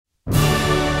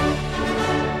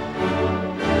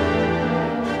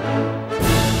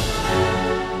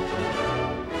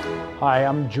Hi,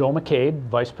 I'm Joe McCabe,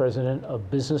 Vice President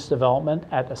of Business Development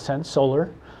at Ascent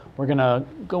Solar. We're going to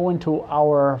go into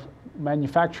our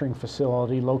manufacturing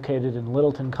facility located in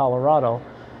Littleton, Colorado,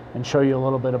 and show you a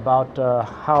little bit about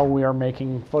how we are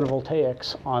making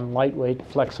photovoltaics on lightweight,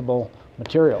 flexible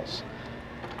materials.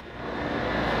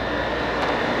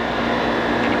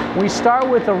 We start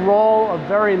with a roll of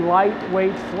very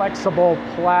lightweight, flexible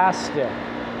plastic.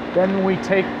 Then we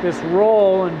take this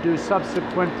roll and do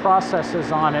subsequent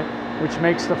processes on it, which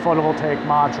makes the photovoltaic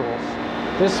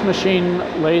modules. This machine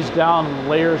lays down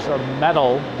layers of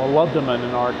metal, molybdenum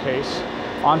in our case,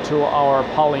 onto our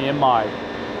polyimide.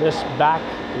 This back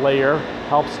layer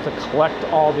helps to collect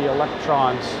all the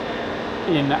electrons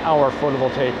in our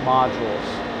photovoltaic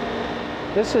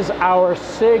modules. This is our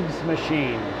SIGS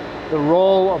machine. The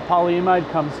roll of polyimide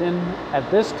comes in at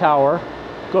this tower,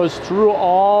 goes through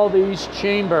all these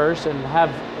chambers and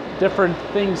have different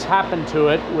things happen to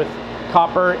it with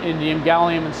copper, indium,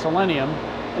 gallium, and selenium,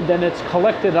 and then it's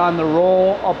collected on the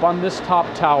roll up on this top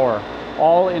tower,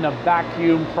 all in a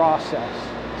vacuum process.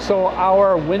 So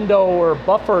our window or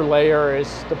buffer layer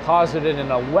is deposited in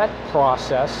a wet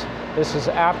process. This is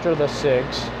after the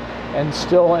SIGs, and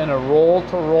still in a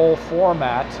roll-to-roll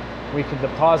format, we can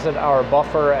deposit our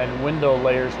buffer and window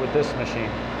layers with this machine.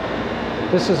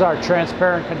 This is our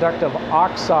transparent conductive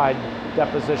oxide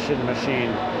deposition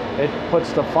machine. It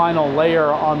puts the final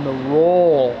layer on the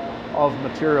roll of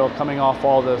material coming off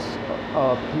all those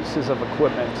pieces of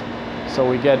equipment. So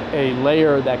we get a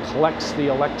layer that collects the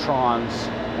electrons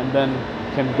and then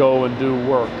can go and do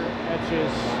work.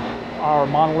 Etches our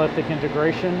monolithic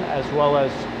integration as well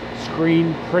as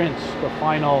screen prints the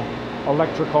final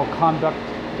electrical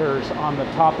conductors on the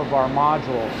top of our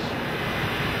modules.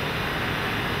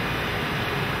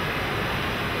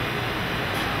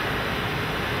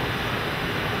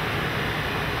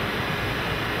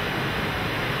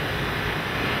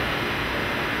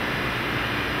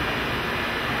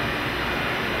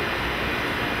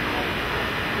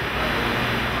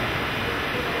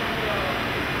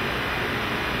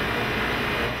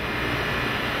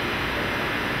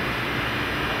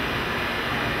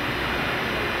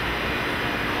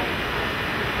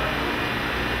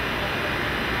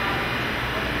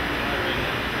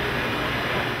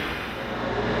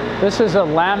 This is a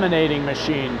laminating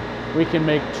machine. We can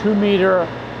make 2-meter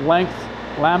length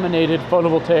laminated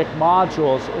photovoltaic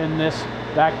modules in this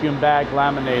vacuum bag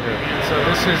laminator. And so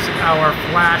this is our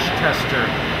flash tester.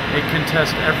 It can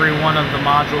test every one of the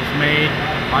modules made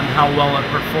on how well it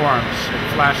performs. It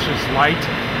flashes light,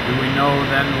 and we know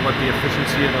then what the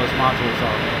efficiency of those modules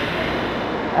are.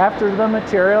 After the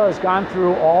material has gone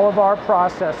through all of our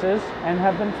processes and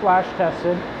have been flash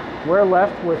tested, we're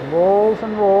left with rolls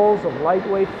and rolls of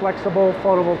lightweight, flexible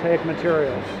photovoltaic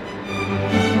materials.